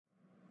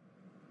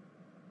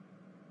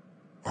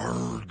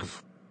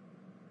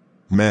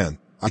Man,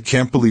 I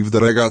can't believe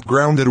that I got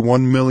grounded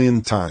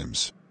 1,000,000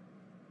 times.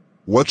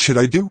 What should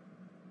I do?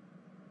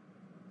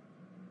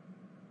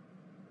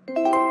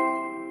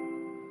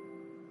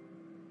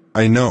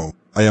 I know,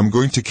 I am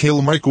going to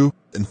kill Miku,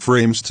 and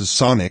frames to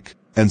Sonic,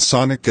 and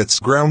Sonic gets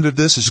grounded.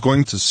 This is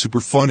going to super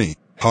funny.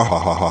 Ha ha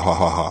ha ha ha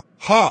ha ha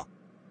ha!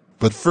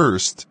 But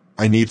first,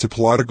 I need to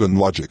plot a gun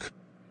logic.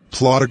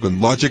 Plot a gun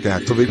logic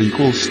activate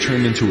equals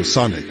turn into a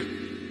Sonic.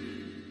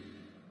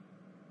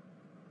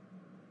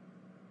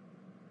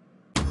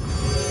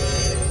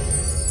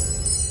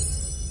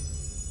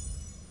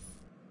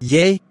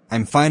 Yay,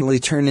 I'm finally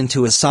turned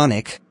into a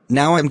Sonic.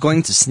 Now I'm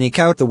going to sneak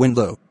out the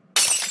window.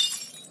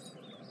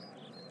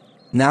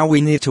 Now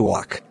we need to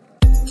walk.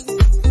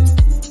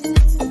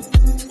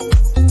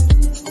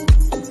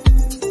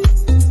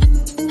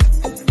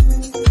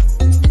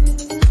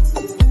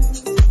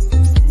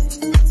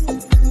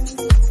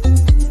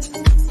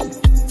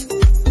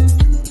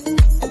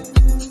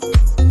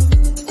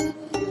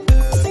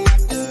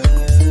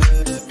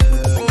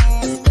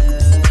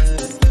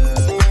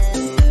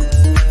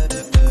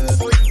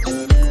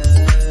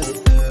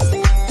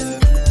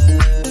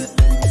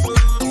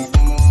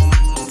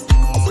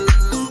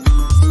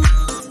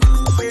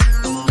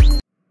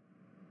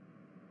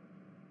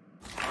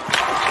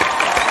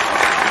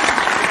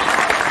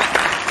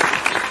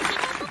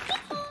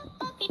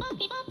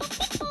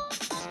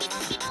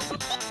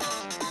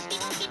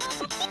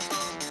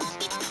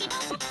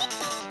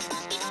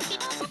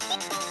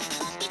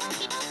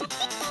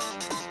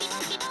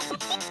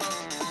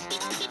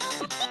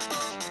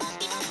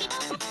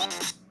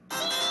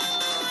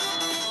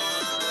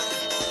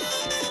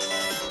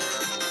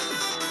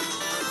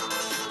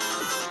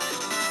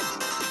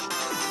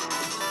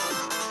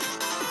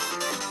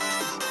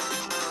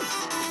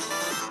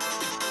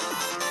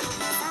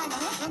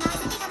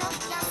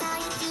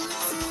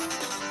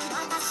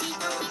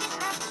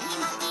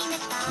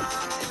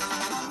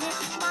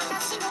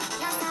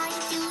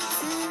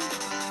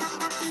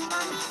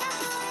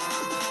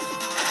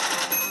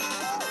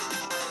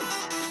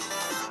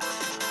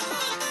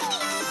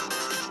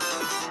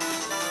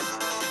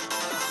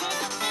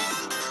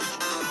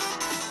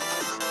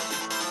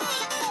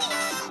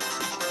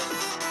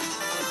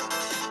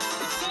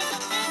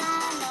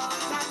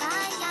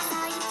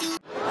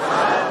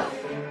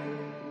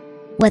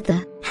 What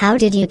the? How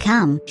did you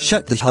come?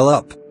 Shut the hell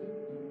up.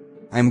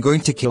 I'm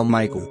going to kill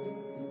Miku.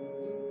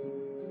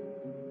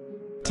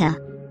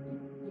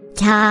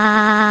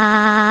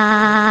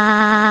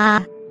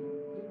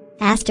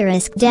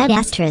 Asterisk dead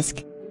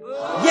asterisk.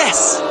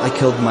 Yes! I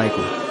killed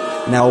Miku.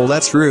 Now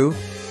let's through.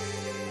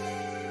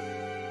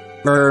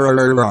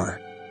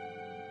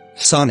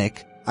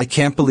 Sonic, I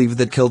can't believe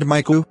that killed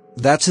Miku.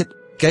 That's it.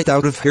 Get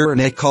out of here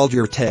and I called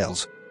your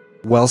tails.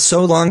 Well,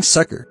 so long,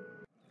 sucker.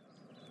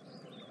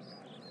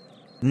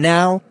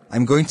 Now,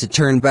 I'm going to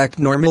turn back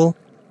normal.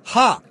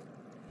 Ha!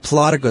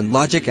 Plotagon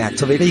logic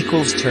activate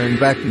equals turn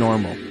back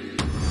normal.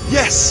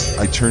 Yes!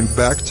 I turned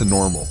back to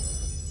normal.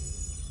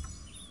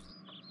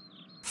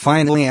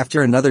 Finally,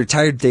 after another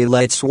tired day,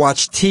 let's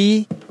watch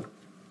T.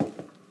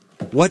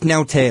 What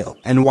now, Tail?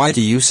 And why are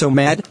you so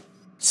mad?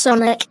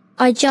 Sonic,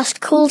 I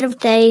just called of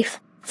Dave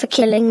for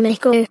killing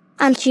Miku,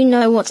 and you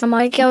know what am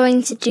I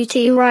going to do to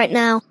you right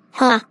now,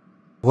 huh?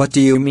 What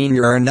do you mean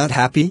you are not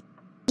happy?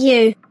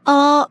 You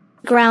are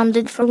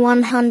grounded for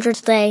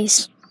 100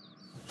 days.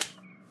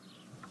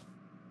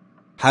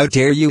 How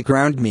dare you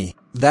ground me?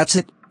 That's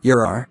it, you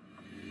are.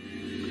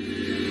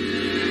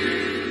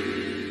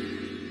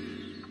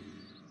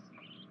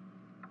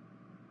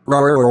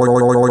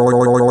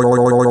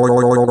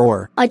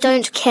 I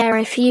don't care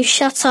if you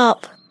shut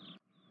up.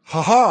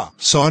 Haha!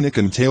 Sonic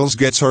and Tails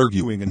gets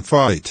arguing and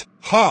fight.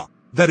 Ha!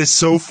 That is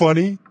so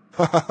funny!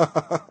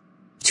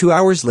 2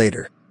 hours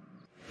later.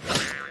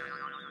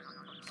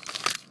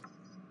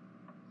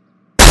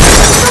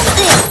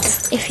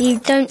 If you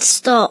don't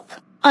stop,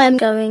 I am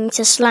going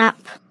to slap.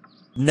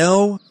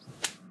 No.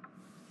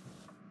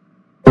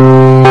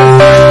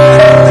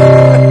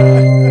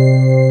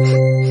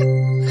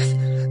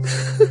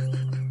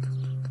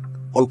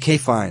 Okay,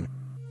 fine.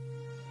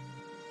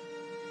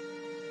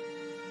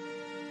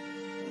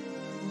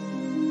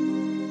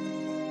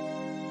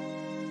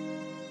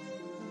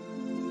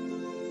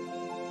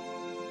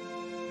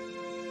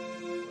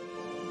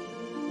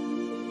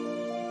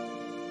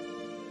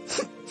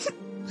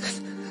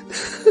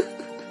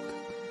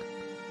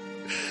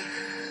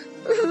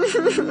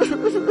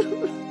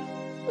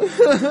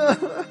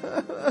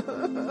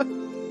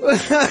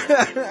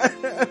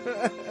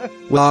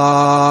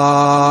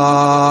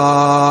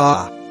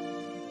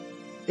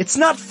 It's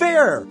not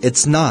fair!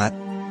 It's not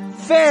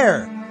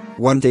fair!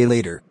 1 day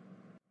later.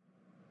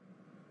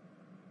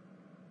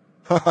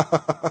 Ha!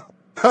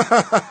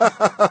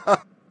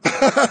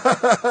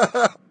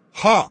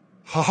 Ha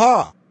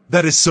ha!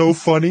 That is so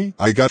funny!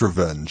 I got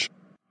revenge.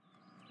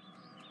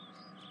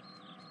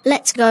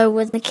 Let's go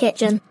with the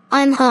kitchen.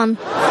 I'm Han.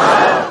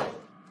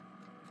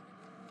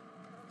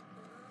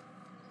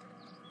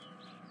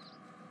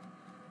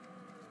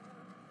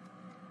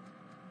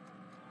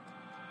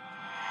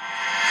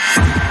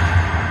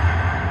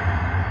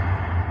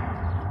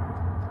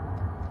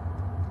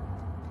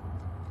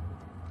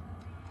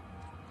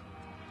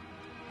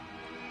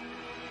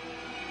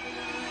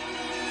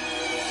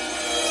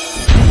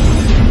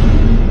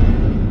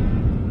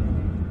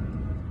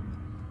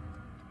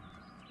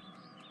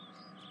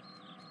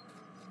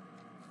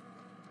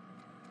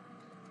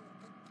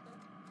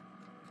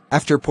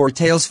 After poor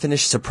Tails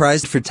finished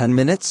surprised for 10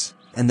 minutes,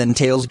 and then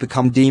Tails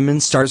become Demon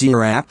Star's ear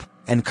rap,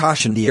 and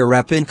cautioned ear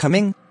rap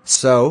incoming,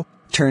 so,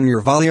 turn your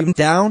volume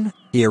down,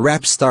 ear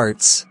rap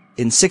starts,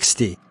 in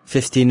 60,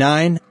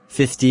 59,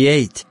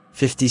 58,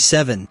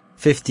 57,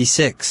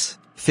 56,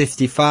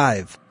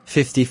 55,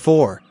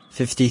 54,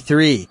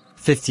 53,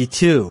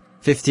 52,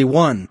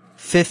 51,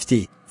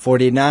 50,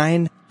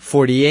 49,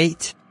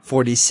 48,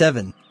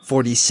 47,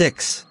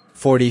 46,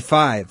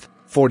 45,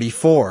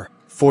 44,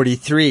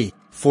 43,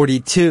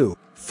 42,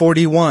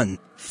 41,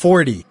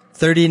 40,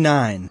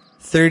 39,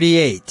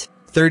 38,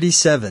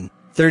 37,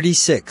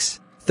 36,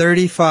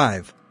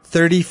 35,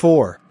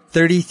 34,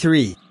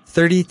 33,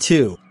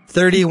 32,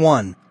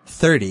 31,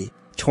 30,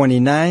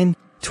 29,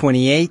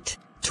 28,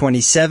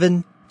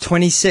 27,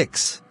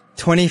 26,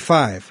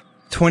 25,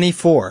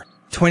 24,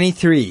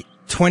 23,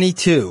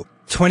 22,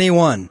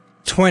 21,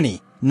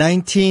 20,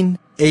 19,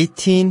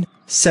 18,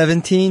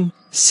 17,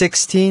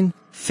 16,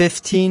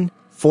 15,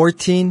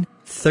 14,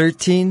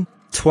 13,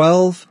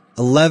 12,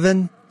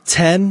 11,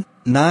 10,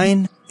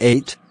 9,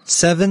 8,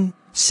 7,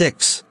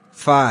 6,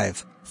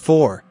 5,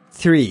 4,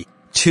 3,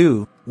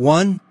 2,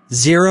 1,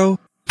 0.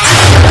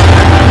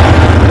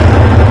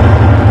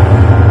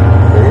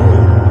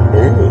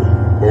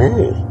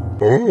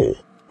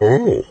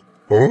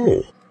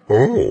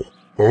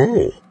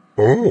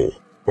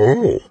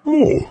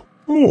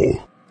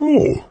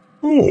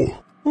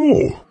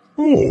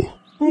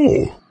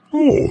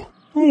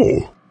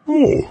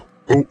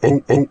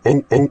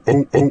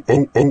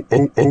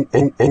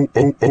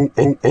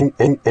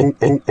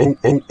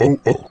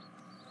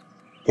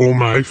 Oh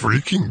my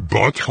freaking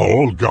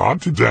butthole,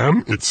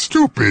 goddamn it,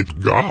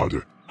 stupid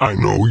god. I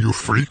know you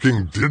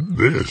freaking did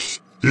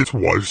this. It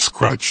was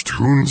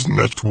Scratchtoon's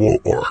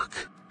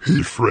network.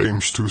 He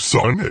frames to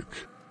Sonic.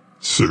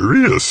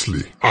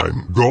 Seriously,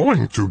 I'm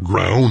going to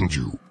ground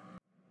you.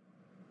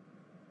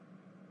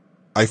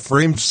 I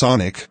framed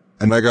Sonic,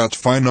 and I got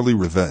finally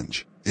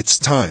revenge. It's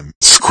time.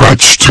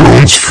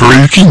 Scratchtoon's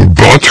freaking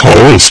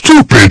butthole,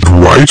 stupid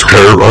white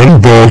hair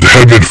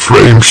unbald-headed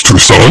frames to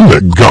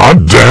Sonic,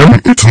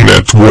 goddamn it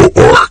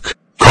network.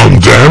 Come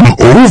damn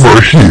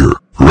over here,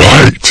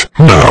 right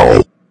now.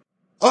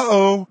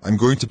 Uh-oh, I'm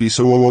going to be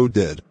so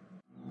dead.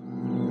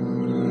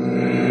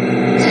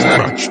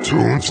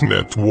 Scratchtoon's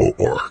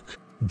network.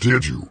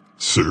 Did you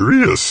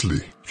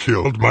seriously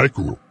killed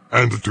Miku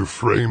and to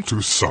frame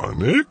to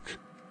Sonic?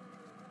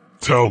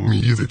 Tell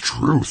me the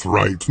truth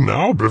right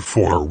now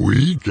before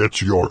we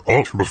get your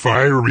ultra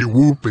fiery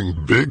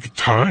whooping big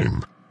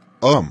time.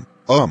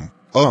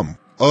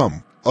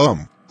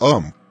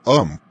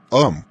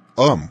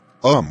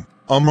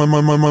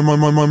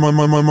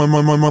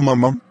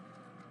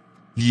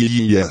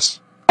 Yes.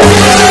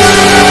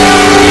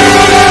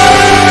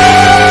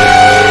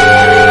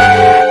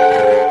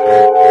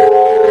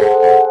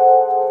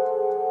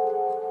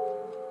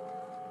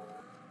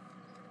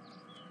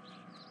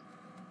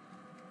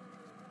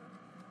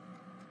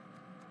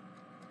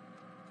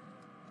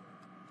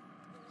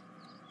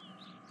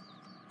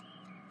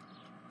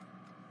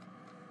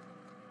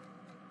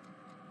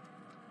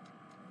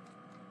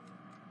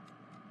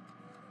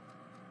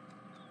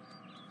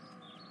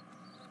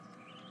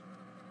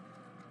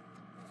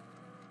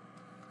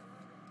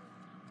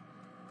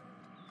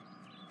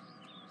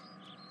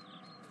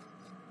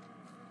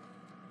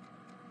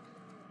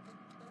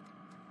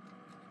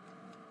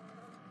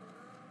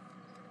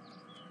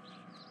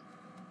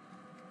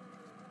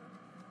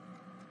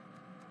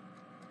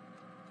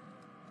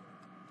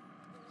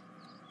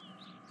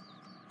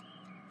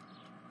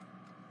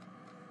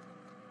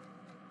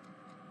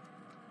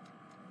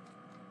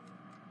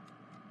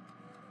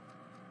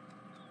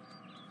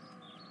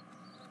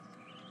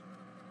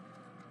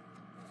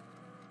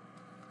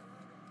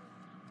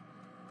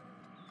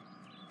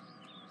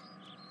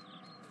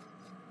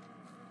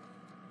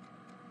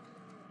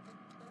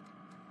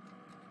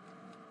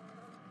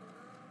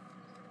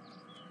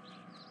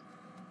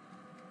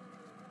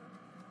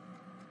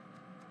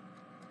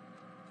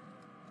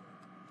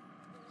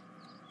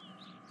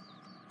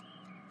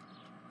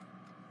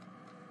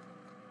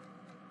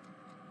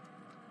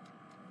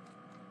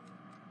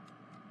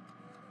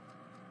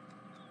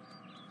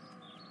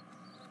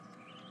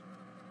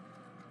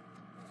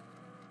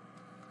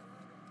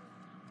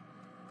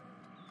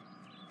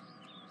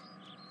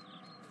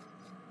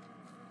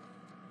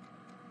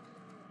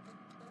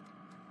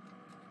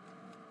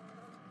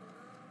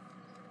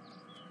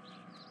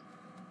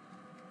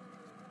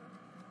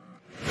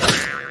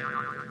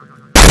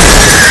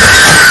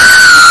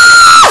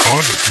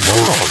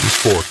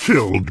 For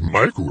killed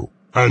Miku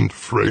and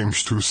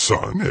frames to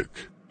Sonic.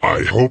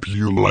 I hope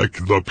you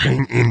like the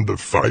pain in the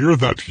fire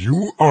that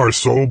you are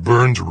so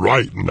burned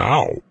right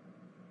now.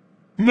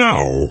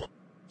 Now,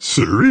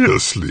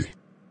 seriously,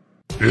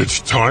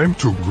 it's time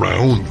to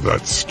ground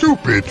that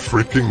stupid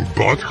freaking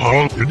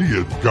butthole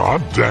idiot,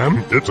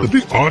 goddamn it,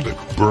 idiotic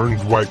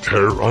burned white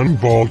hair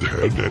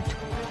unbald-headed.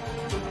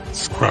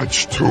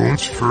 Scratch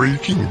Tunes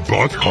freaking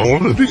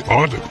butthole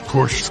idiotic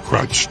push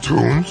Scratch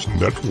Tunes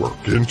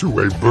network into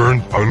a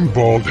burned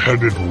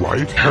unbald-headed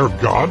white-hair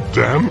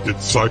goddamn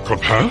it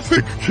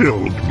psychopathic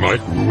killed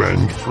Miku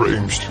and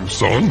frames to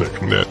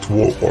Sonic Net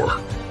War.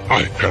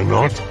 I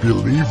cannot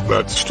believe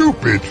that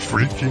stupid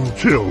freaking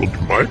killed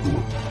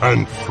Miku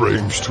and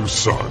frames to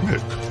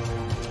Sonic.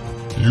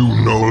 You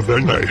know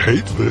then I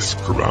hate this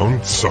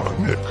ground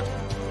Sonic.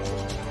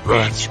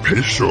 That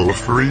special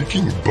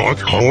freaking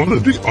butthole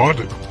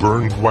idiotic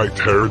burned white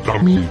hair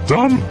dummy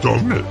dumb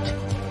it.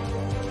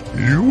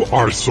 You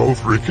are so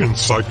freaking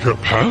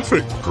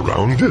psychopathic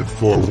grounded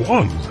for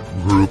one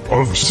group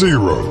of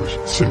zeros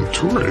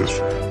centuries.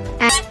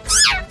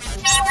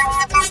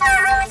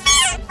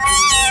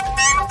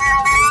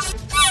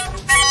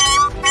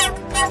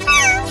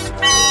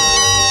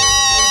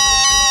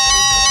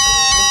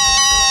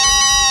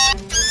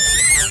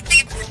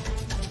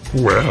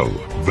 Well,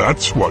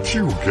 that's what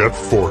you get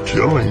for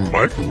killing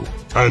Miku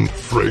and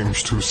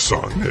frames to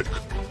Sonic.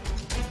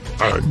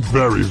 I'm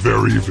very,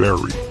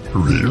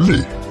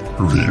 really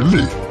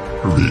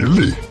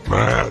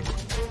mad.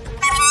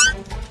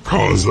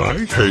 'Cause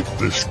I hate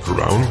this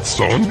ground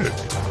Sonic.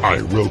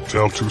 I will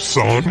tell to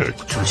Sonic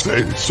to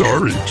say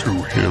sorry to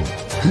him.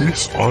 He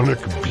Sonic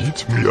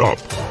beat me up.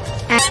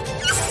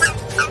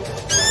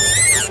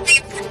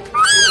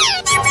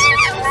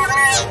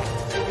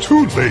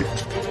 Too late.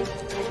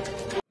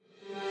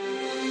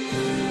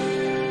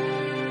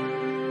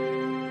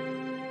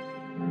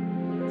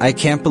 I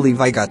can't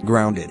believe I got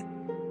grounded.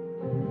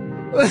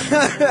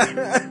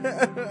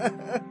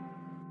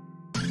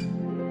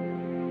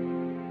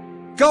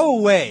 Go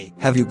away!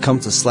 Have you come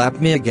to slap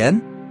me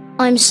again?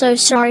 I'm so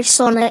sorry,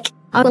 Sonic.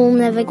 I will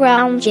never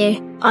ground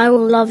you. I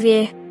will love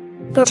you.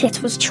 But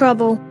it was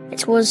trouble.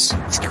 It was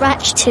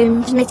Scratch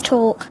Tunes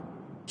Talk.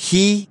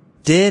 He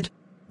did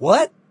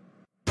what?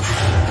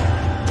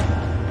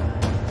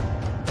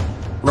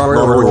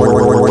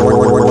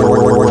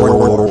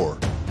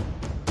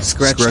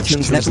 Scratch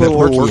Tunes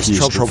Network is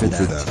trouble for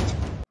that.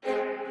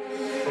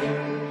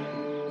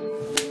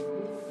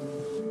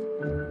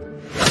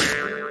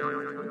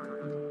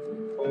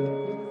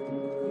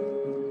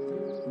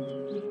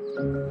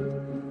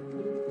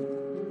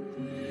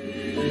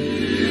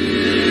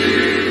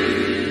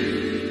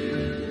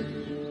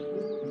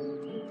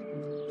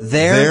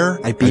 There,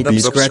 I beat up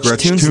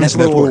Scratch Tunes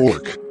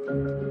Network.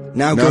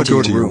 Now go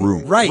to your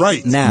room.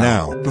 Right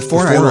now,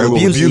 before I will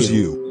abuse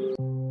you.